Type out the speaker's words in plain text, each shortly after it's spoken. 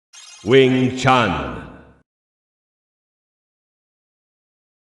Wing Chun.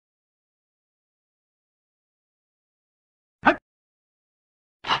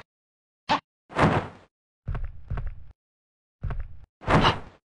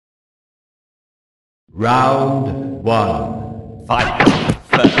 Round 1. Fight.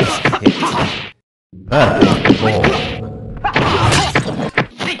 First hit. Perfect form.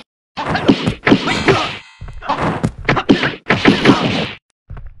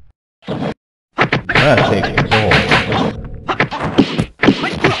 Perfect form.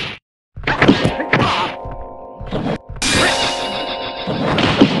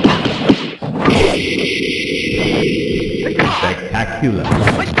 Spectacular.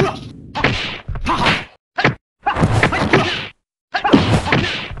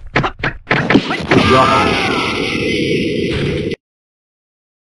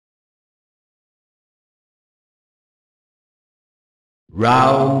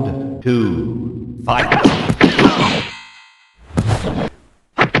 Round 2. Fight.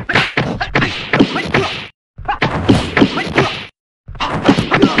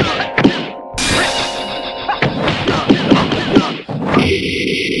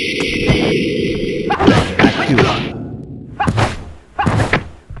 Spectacular.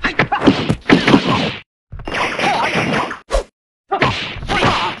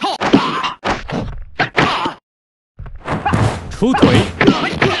 出腿。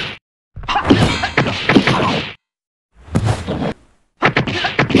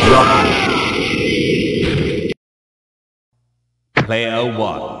Player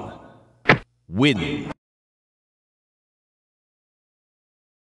 1. Win.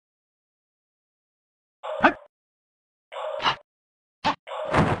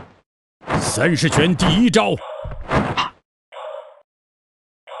 30拳第一招。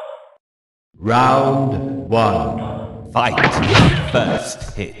Round 1. Fight.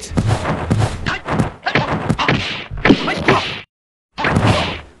 First hit.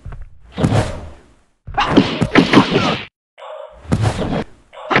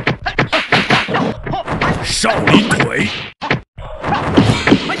 Shaolin 腿。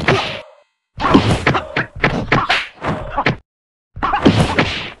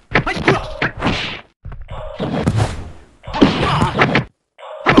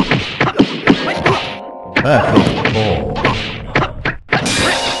Perfect form.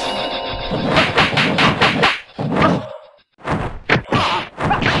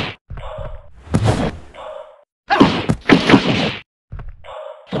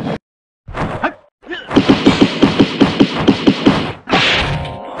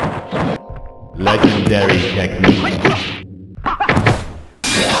 Legendary technique.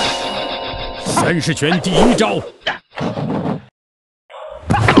 30拳第一招。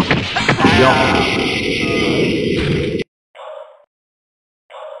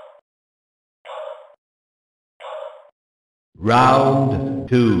Round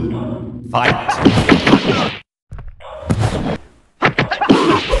 2. Fight.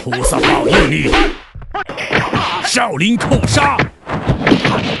 菩萨保佑你！少林扣杀。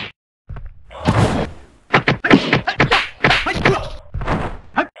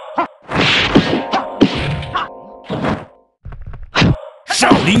少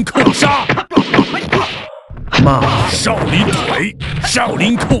林扣杀。少林腿。少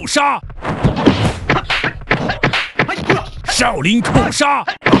林扣杀。少林扣杀。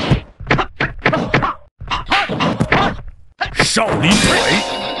少林腿。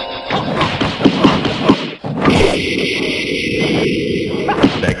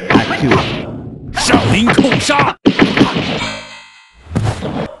Spectacular. 少林扣杀。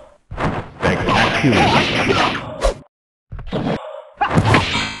Spectacular.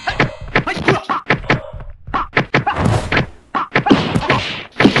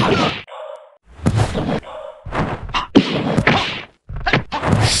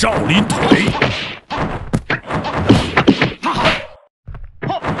少林腿。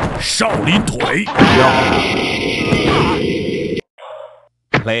少林腿。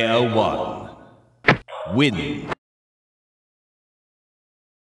Player 1. Win.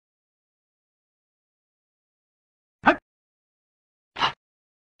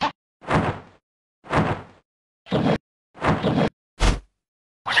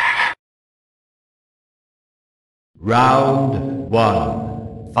 Round 1.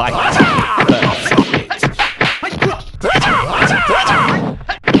 Fight. First hit.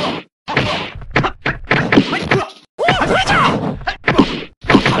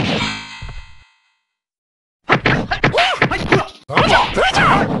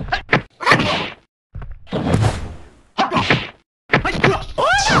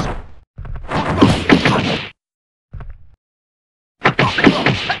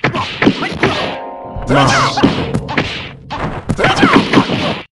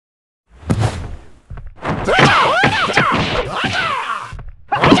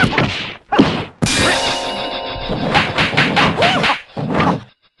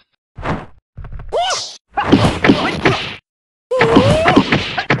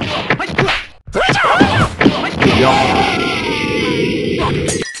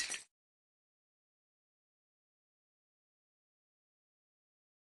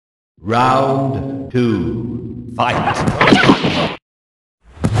 Round 2. Fight.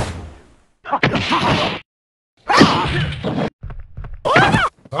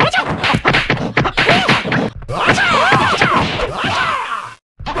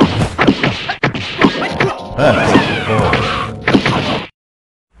 Perfect ball.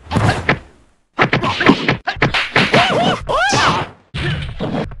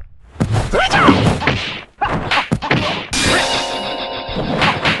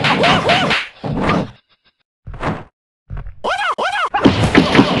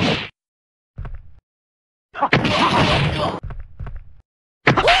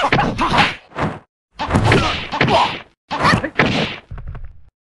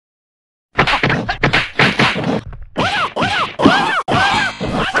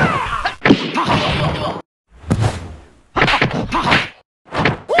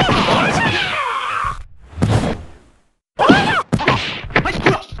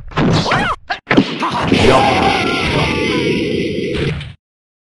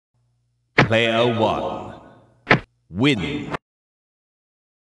 Player 1. Win.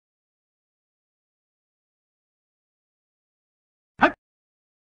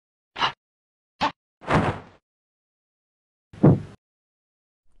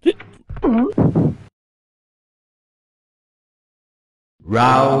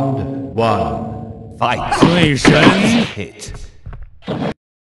 Round 1. Fight. 醉神 Hit.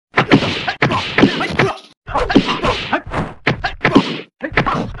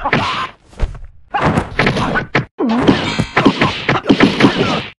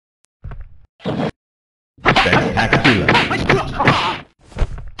 Spectacular.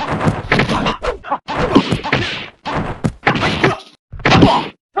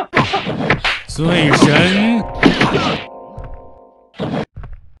 醉神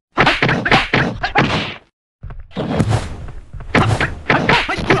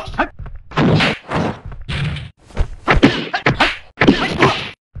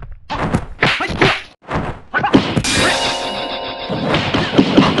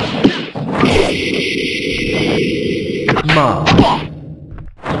Mom.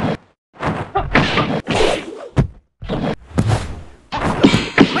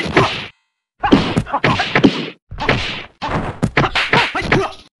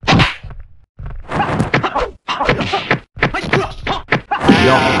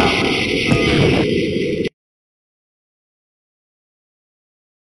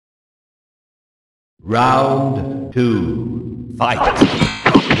 Round 2. Fight.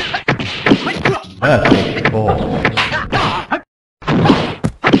 Perfect ball.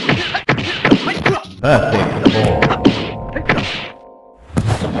 Perfect ball.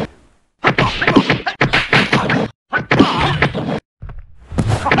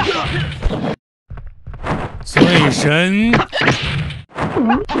 醉神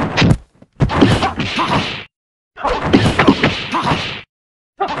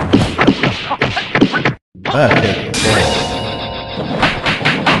Perfect ball.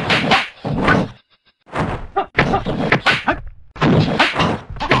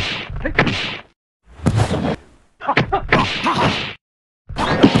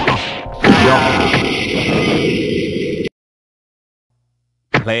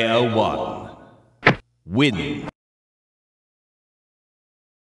 Player 1. Win.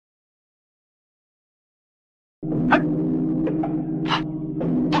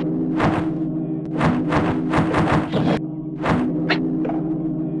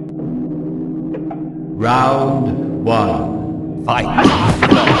 Round 1. Fight.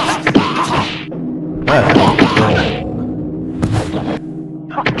 Perfect ball.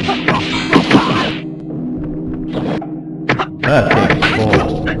 Perfect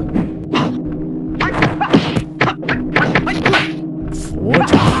ball. 佛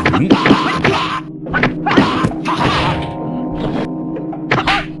掌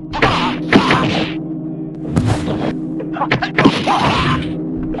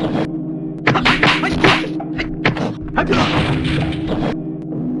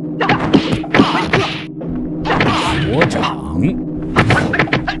佛掌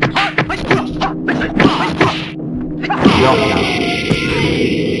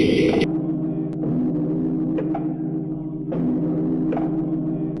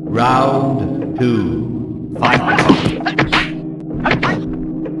Round 2, fight!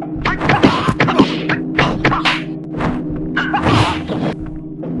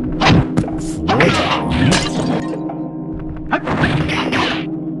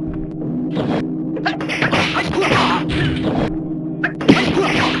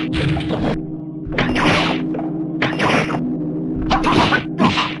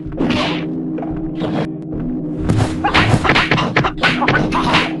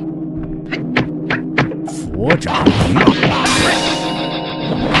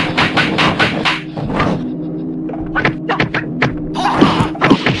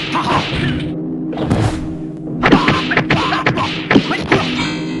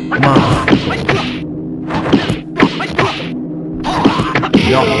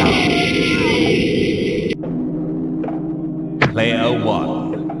 Player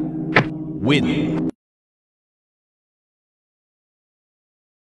 1, win.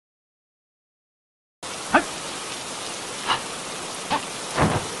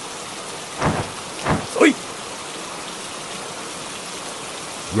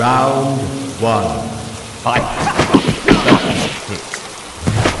 Round 1, fight! Hit.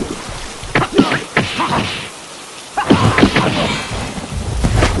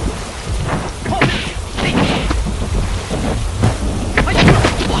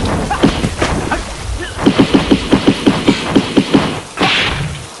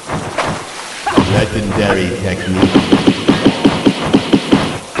 Legendary technique.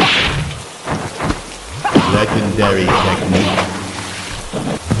 Legendary technique.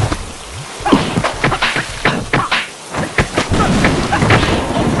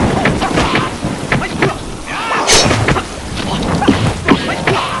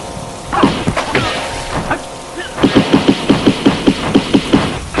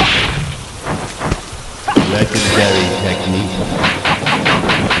 Legendary technique.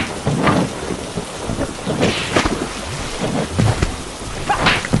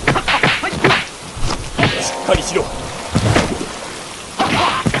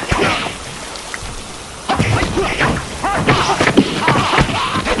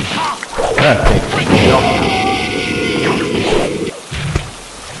 Perfect.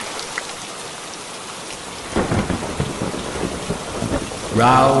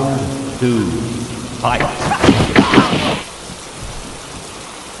 Round 2, fight!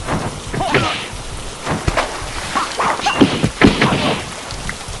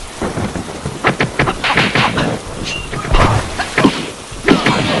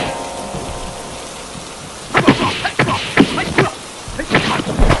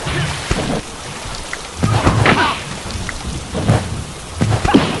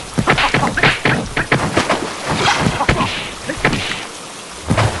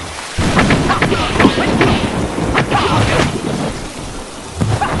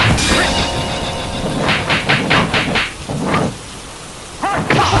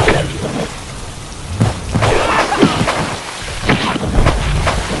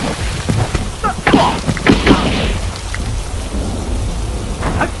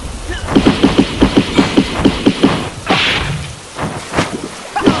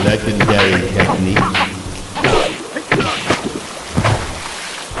 Legendary technique.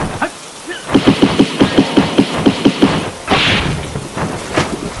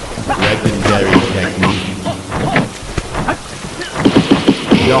 Legendary technique.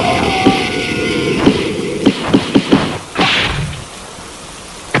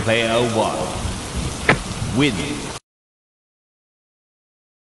 Player 1, win.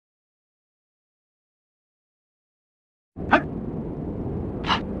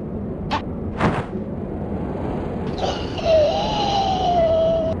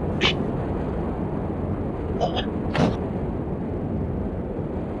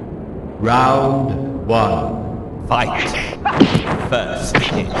 Round 1, fight! First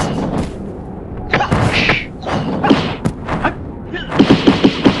hit.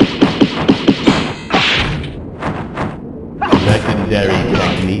 Legendary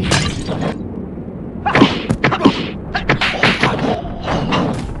technique.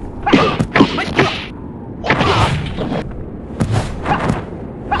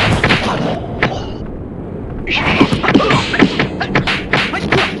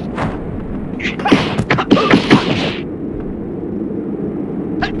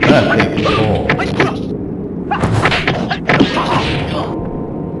 Perfect ball.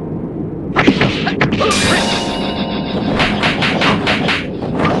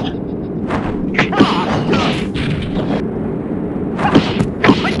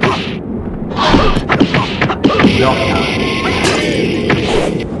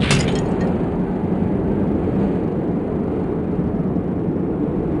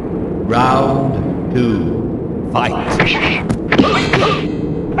 Round 2. Fight.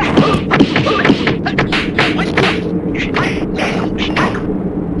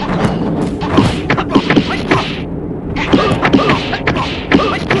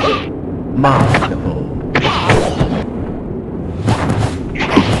 Masterful.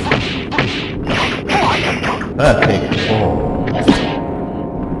 Perfect form.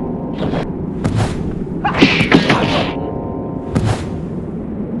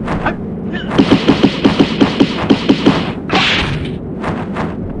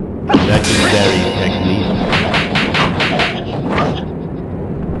 Legendary technique.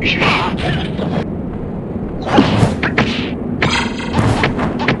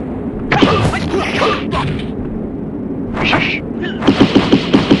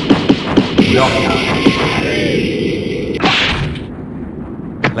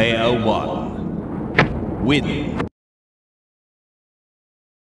 Player 1. Win.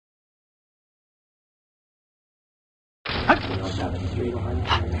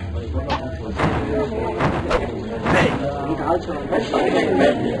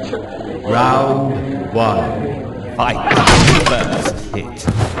 Round 1. Fight. First hit.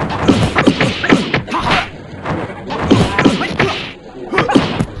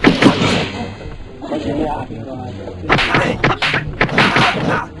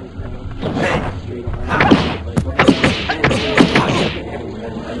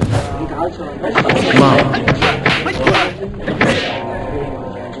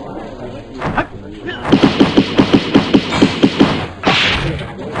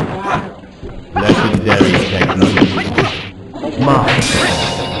 Legendary technique.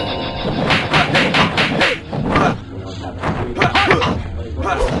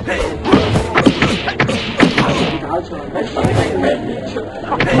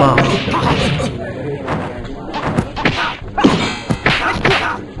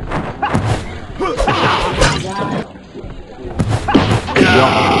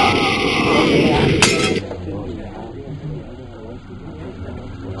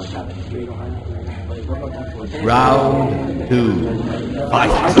 Round 2.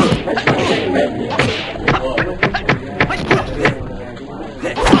 Fight.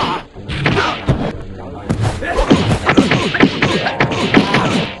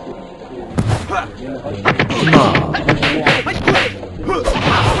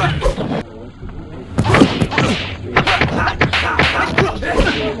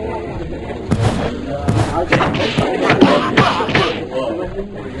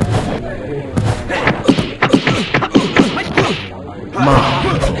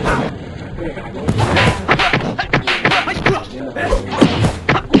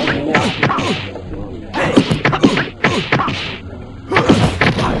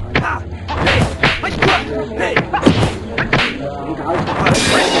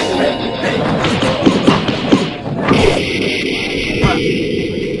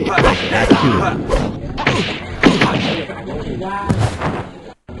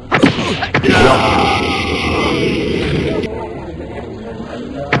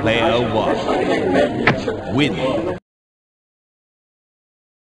 Player 1. Win.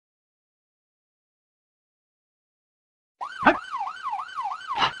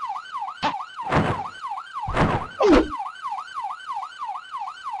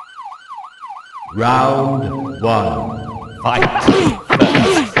 Round 1. Fight.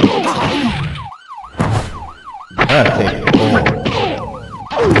 First. Perfect form.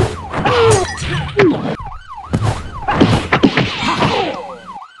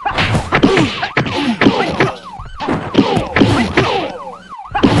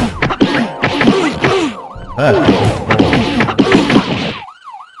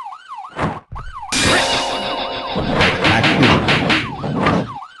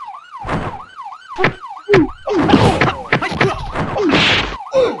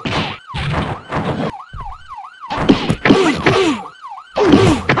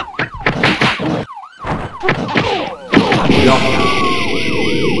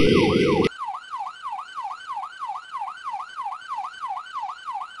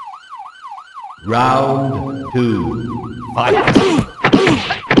 Round 2. Fight.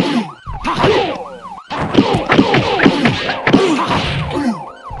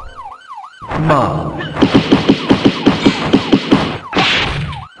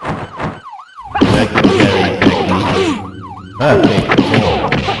 Legendary technique. Perfect form.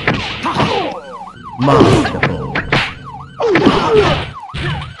 Masterful.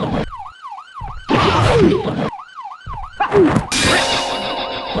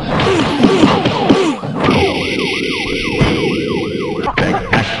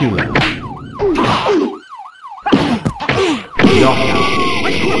 Spectacular. Knockout.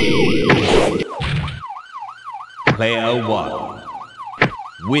 Player 1.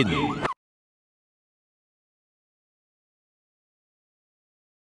 Win.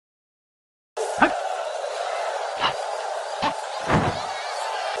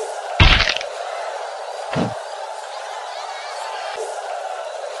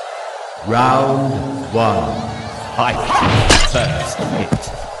 Round 1. Fight. First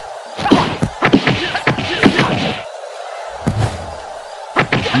hit.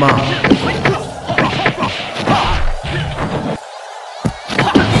 Mark.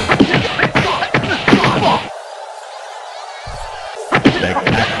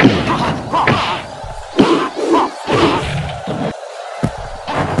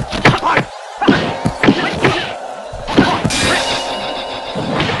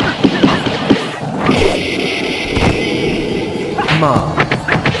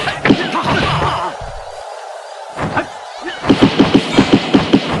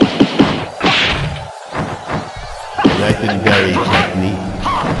 Legendary technique.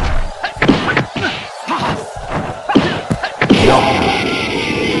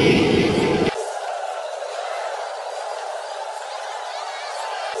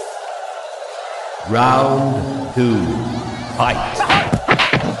 Round 2. Fight.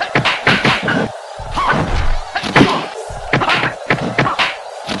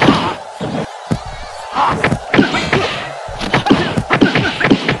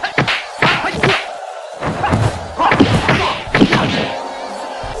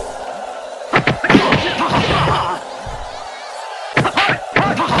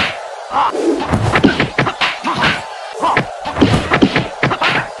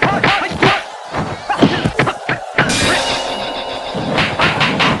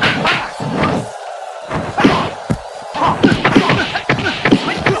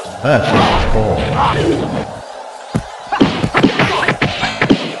 Perfect ball.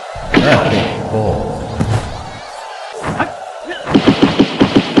 Perfect ball.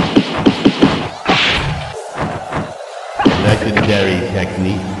 Legendary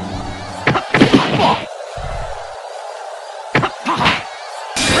technique.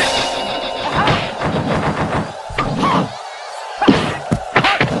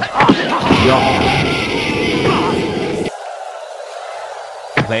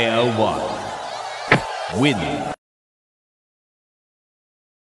 Player 1. Win.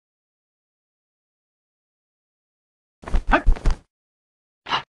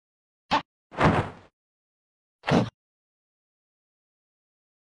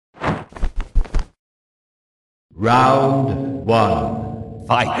 Round 1.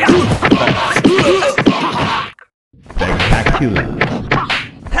 Fight. First. Spectacular.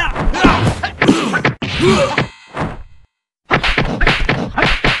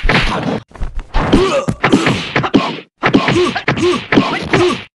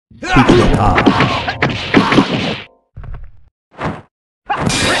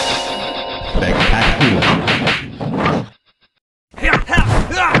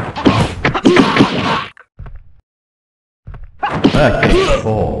 Perfect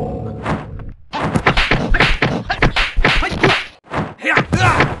ball.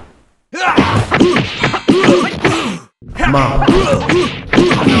 Mark.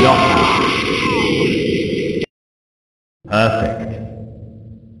 Perfect.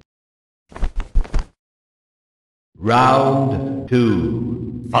 Round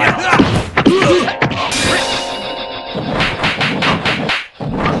 2. Fight.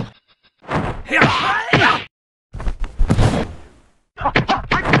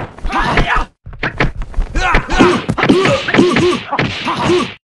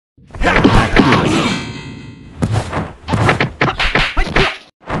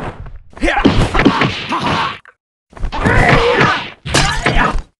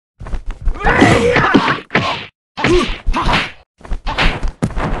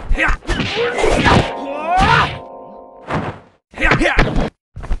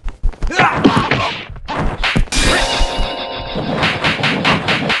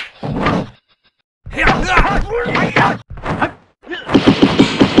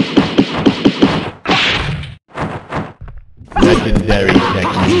 Legendary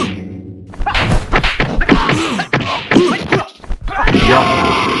technique.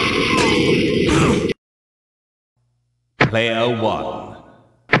 Player 1.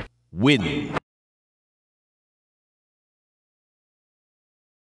 Win.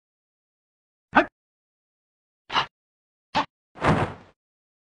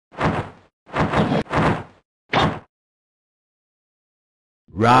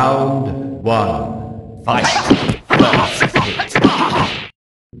 Round 1. Fight. First hit.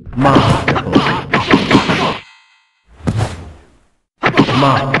 Masterful.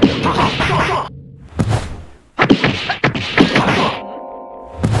 Masterful.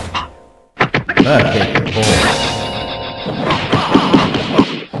 Perfect form.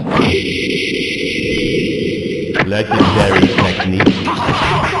 Legendary technique.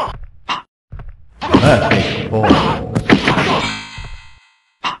 Perfect form.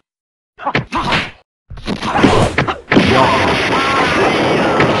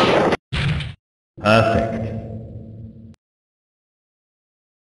 Perfect.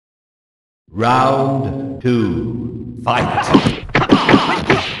 Round 2. Fight.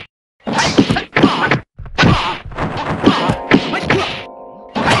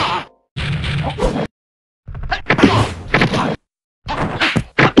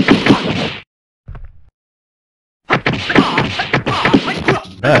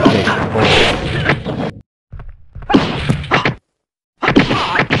 Perfect form.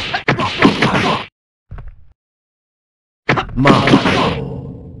 Masterful.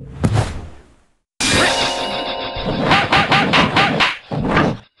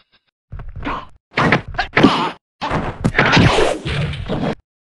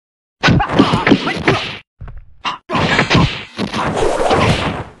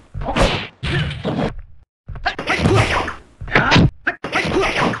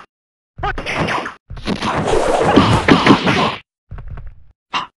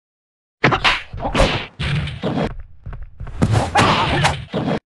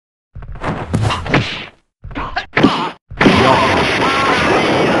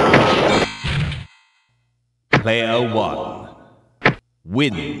 Player 1.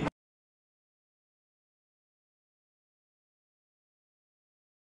 Win.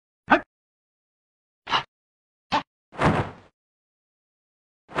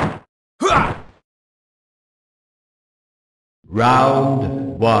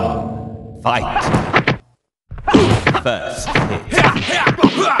 Round 1. Fight. First hit.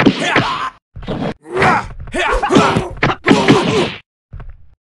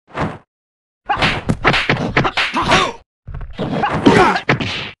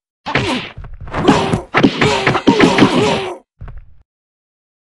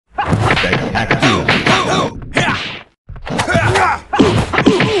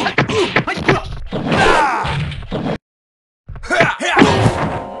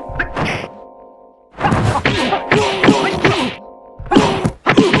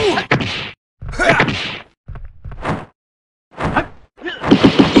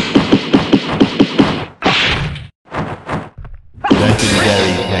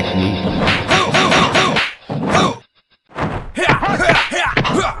 Legendary technique.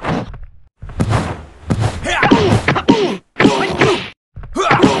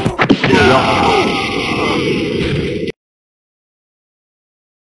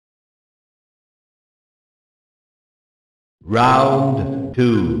 Round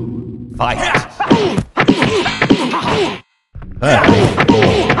 2. Fight. Perfect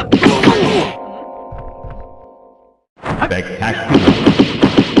form. Spectacular.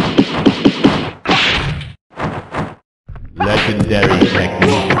 Legendary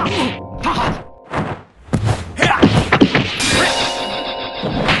technique.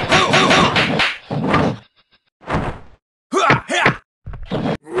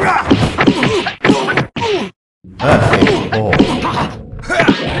 Perfect form.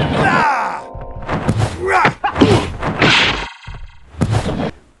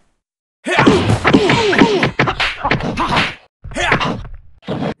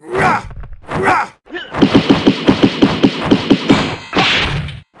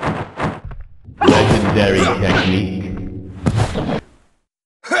 Legendary technique.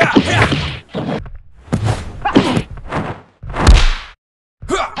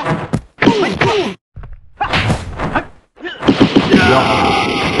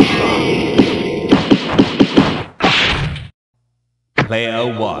 Player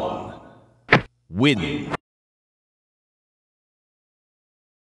 1. Win.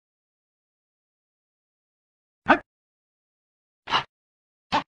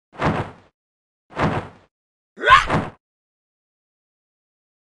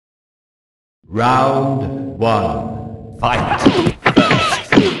 Round 1. Fight.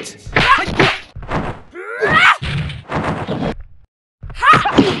 First hit.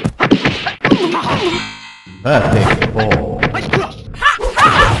 Perfect form.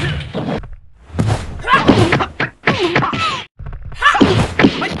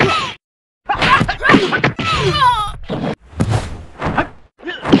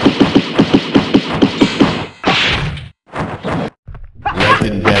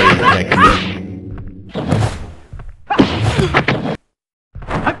 Legendary technique.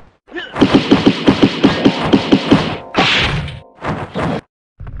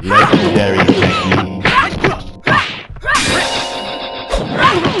 Legendary technique.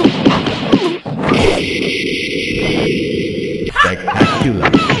 Spectacular.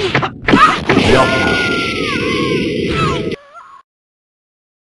 Knockout.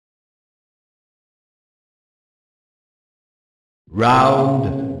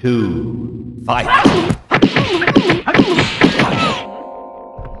 Round 2. Fight!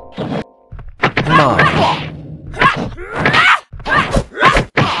 Come on.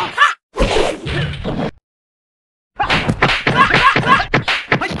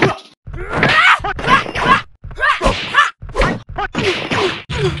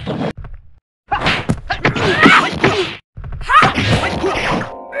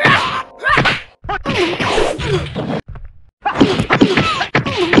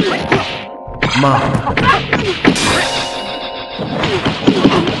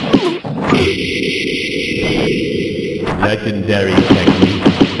 Legendary technique.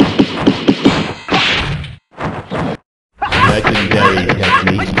 Legendary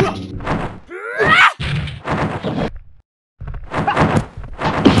technique.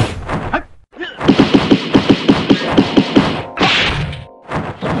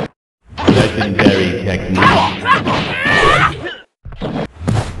 Legendary technique.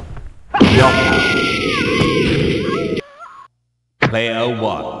 Player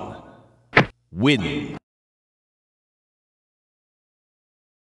 1. Win.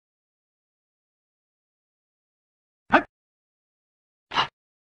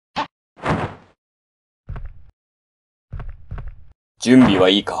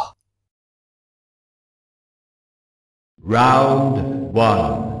 Round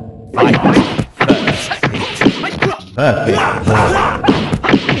 1. Fight! First hit. Perfect ball.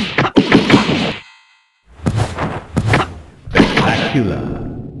 Spectacular.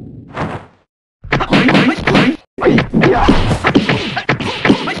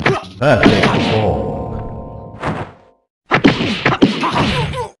 Perfect ball.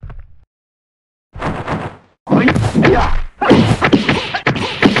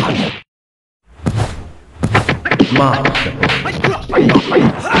 Masterful.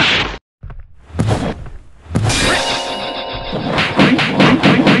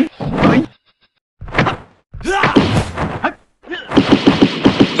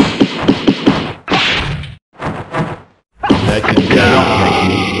 Legendary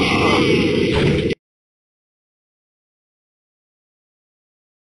technique.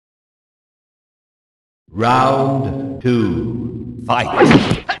 Round 2. Fight!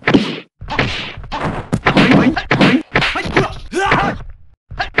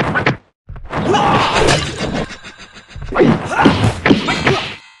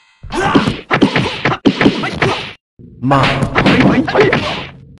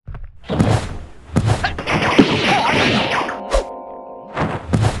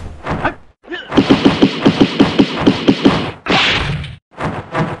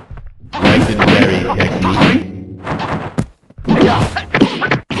 Legendary technique.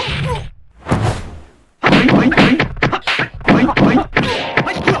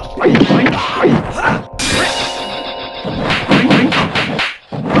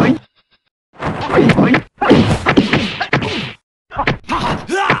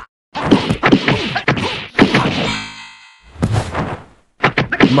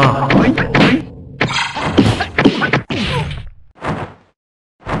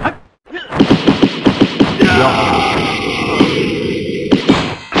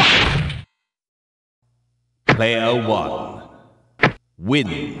 Player 1.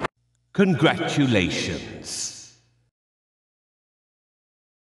 Win. Congratulations.